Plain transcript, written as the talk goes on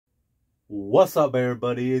What's up,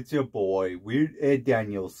 everybody? It's your boy, Weird Ed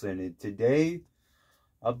Danielson, and today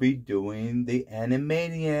I'll be doing the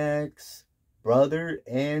Animaniacs, brother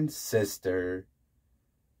and sister.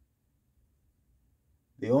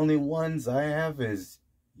 The only ones I have is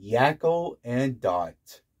Yakko and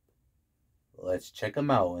Dot. Let's check them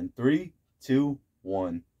out in 3, 2,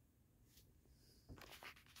 1.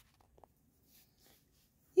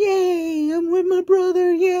 Yay! I'm with my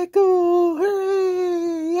brother Yakko!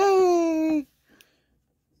 Hooray! Yay!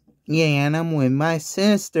 Yeah, and I'm with my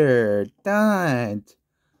sister, Dot.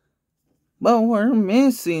 But we're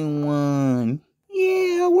missing one.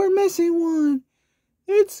 Yeah, we're missing one.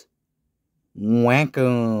 It's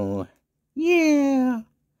Wacko. Yeah.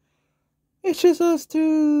 It's just us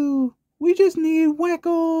two. We just need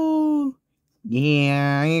Wacko.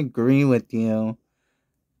 Yeah, I agree with you.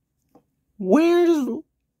 Where's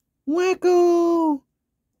Wacko?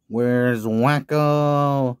 Where's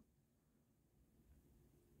Wacko?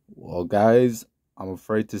 Well, guys, I'm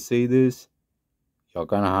afraid to say this. You're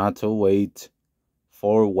gonna have to wait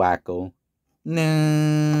for Wacko.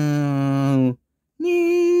 No. No.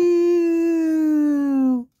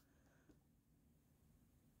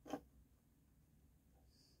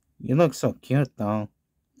 You look so cute, though.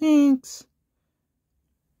 Thanks.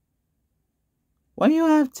 Why do you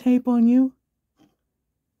have tape on you?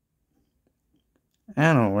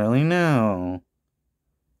 I don't really know.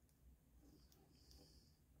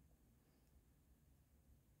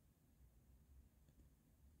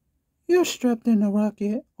 You're strapped in a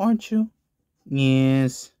rocket, aren't you?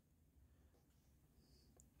 Yes.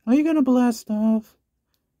 Are you gonna blast off?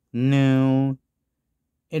 No.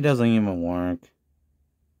 It doesn't even work.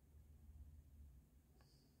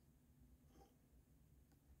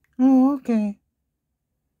 Oh, okay.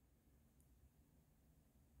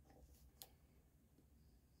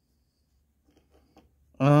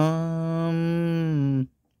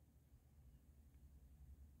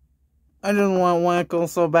 I just want Wacko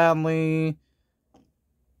so badly.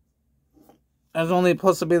 There's only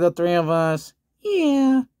supposed to be the three of us.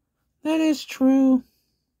 Yeah, that is true.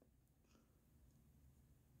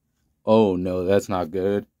 Oh no, that's not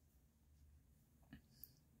good.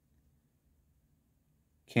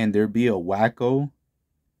 Can there be a Wacko?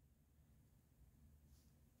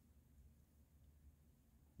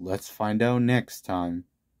 Let's find out next time.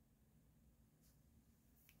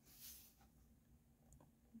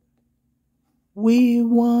 We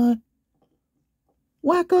want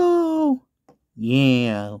Wacko!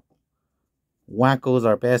 Yeah. Wacko's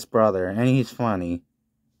our best brother, and he's funny.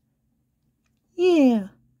 Yeah.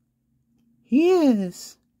 He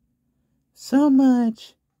is. So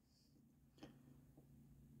much.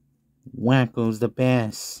 Wacko's the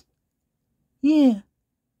best. Yeah.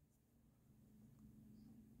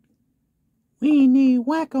 We need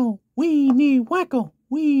Wacko. We need Wacko.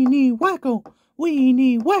 We need Wacko. We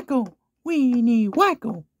need Wacko. We need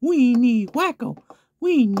Wacko. We need Wacko.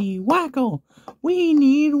 We need Wacko. We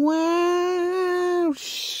need Wacko.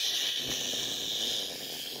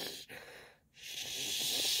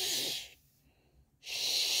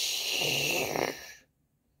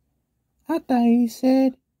 I thought you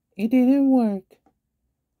said it didn't work.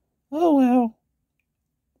 Oh well.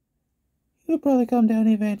 He'll probably come down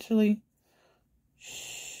eventually.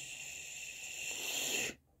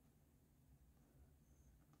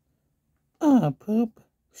 Poop.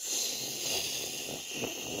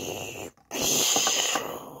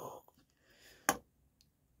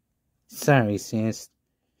 Sorry, sis.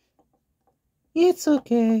 It's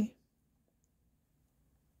okay.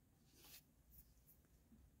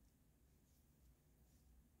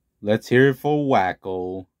 Let's hear it for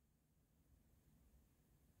Wacko.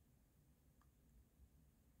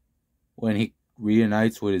 When he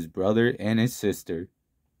reunites with his brother and his sister.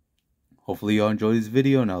 Hopefully y'all enjoy this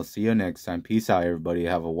video, and I'll see you next time. Peace out, everybody.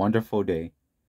 Have a wonderful day.